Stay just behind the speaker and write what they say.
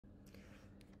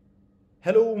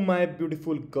Hello, my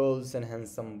beautiful girls and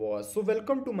handsome boys. So,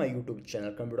 welcome to my YouTube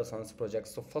channel, Computer Science Project.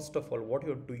 So, first of all, what you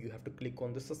have to do, you have to click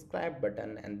on the subscribe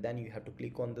button, and then you have to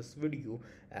click on this video,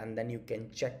 and then you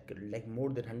can check like more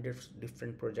than 100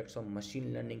 different projects on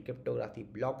machine learning, cryptography,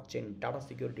 blockchain, data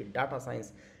security, data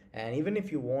science. And even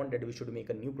if you want that we should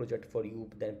make a new project for you,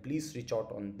 then please reach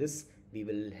out on this. We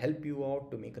will help you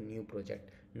out to make a new project.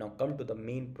 Now come to the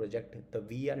main project.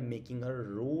 We are making a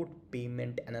road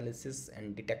payment analysis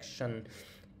and detection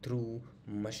through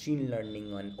machine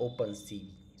learning on OpenCV.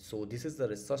 So this is the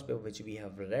research paper which we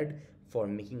have read for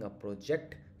making a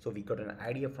project. So we got an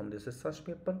idea from this research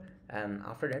paper, and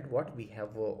after that what we have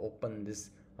opened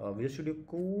this Visual Studio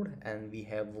Code, and we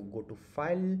have go to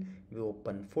file, we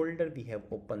open folder, we have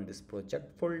opened this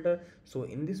project folder. So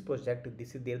in this project,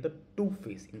 this is there the two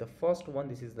phase. In the first one,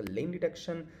 this is the lane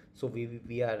detection. So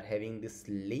we are having this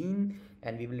lane,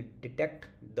 and we will detect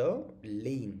the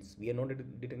lanes. We are not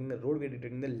detecting the road, we are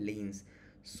detecting the lanes.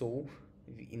 So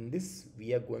in this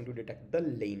we are going to detect the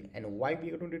lane. And why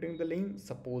we are going to detect the lane?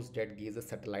 Suppose that gives a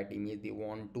satellite image, they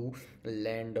want to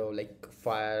land like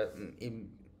fire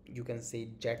you can say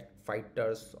jet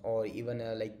fighters, or even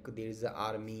like there is an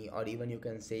army, or even you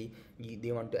can say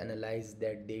they want to analyze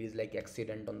that there is like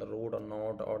accident on the road or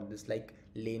not, or this like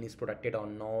lane is protected or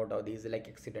not, or there is like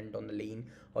accident on the lane,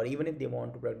 or even if they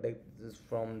want to protect this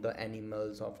from the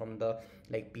animals or from the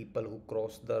like people who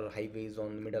cross the highways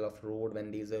on the middle of road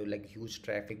when there is a like huge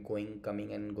traffic going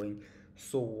coming and going.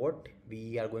 So what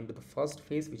we are going to the first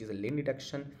phase, which is a lane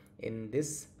detection. In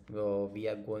this we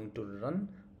are going to run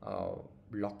uh,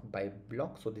 block by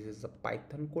block. So this is a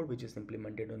Python code which is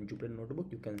implemented on Jupyter Notebook.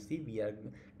 You can see we are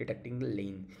detecting the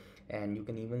lane, and you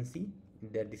can even see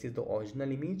that this is the original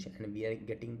image and we are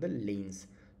getting the lanes.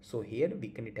 So here we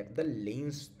can detect the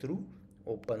lanes through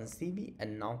OpenCV.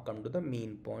 And now come to the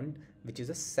main point, which is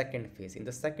the second phase. In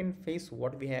the second phase,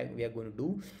 what we are going to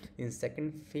do in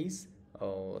second phase,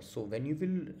 so when you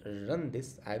will run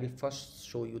this, I will first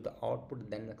show you the output,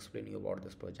 then explain you about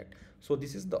this project. So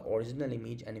this is the original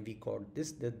image, and we got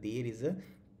this, that there is a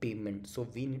payment. So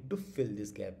we need to fill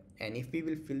this gap, and if we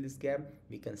will fill this gap,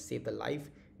 we can save the life,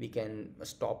 we can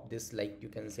stop this like you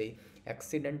can say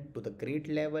accident to the great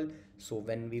level. So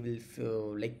when we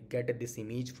will like get this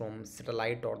image from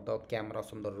satellite or the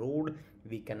cameras on the road,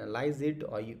 we can analyze it,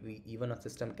 or even a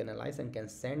system can analyze and can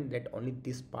send that only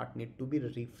this part need to be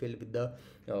refilled with the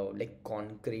like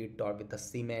concrete or with the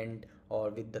cement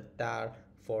or with the tar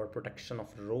for protection of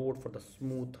road, for the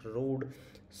smooth road.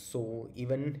 So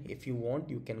even if you want,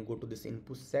 you can go to this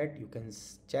input set, you can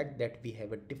check that we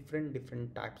have a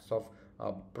different types of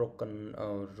broken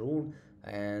road.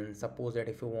 And suppose that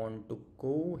if you want to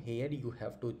go here, you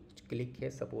have to click here.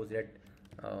 Suppose that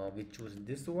we choose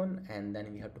this one, and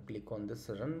then we have to click on this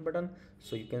run button.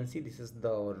 So you can see this is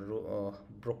the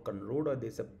broken road, or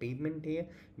there's a pavement here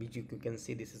which you can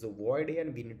see this is a void here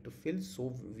and we need to fill.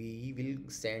 So we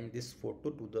will send this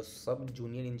photo to the sub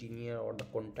junior engineer or the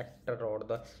contractor or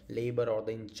the labor or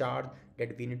the in charge,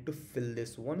 that we need to fill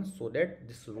this one so that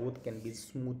this road can be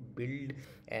smooth build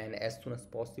and as soon as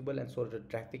possible, and so the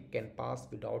traffic can pass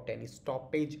without any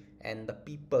stoppage, and the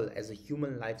people as a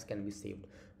human lives can be saved.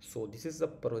 So this is the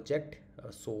project.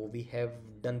 So we have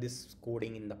done this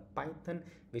coding in the Python,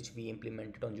 which we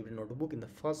implemented on Jupyter Notebook in the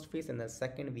first phase, and the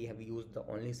second we have used the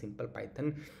only simple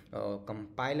Python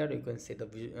compiler, you can say the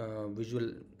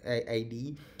visual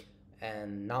IDE.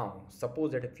 And now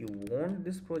suppose that if you want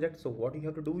this project, so what you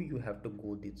have to do, you have to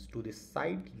go this to this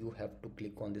site, you have to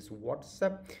click on this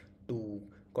WhatsApp to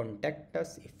contact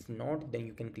us. If not, then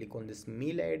you can click on this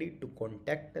mail ID to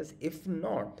contact us. If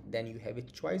not, then you have a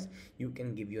choice, you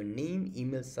can give your name,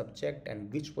 email, subject,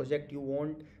 and which project you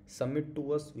want, submit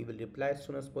to us. We will reply as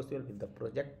soon as possible with the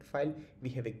project file. We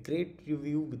have a great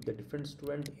review with the different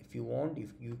students. If you want, if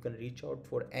you can reach out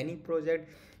for any project,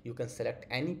 you can select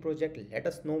any project, let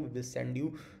us know, we will send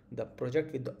you the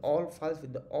project with the all files,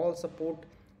 with the all support.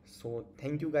 So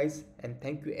thank you guys, and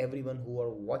thank you everyone who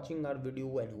are watching our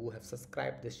video and who have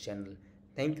subscribed this channel.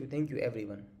 Thank you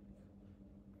everyone.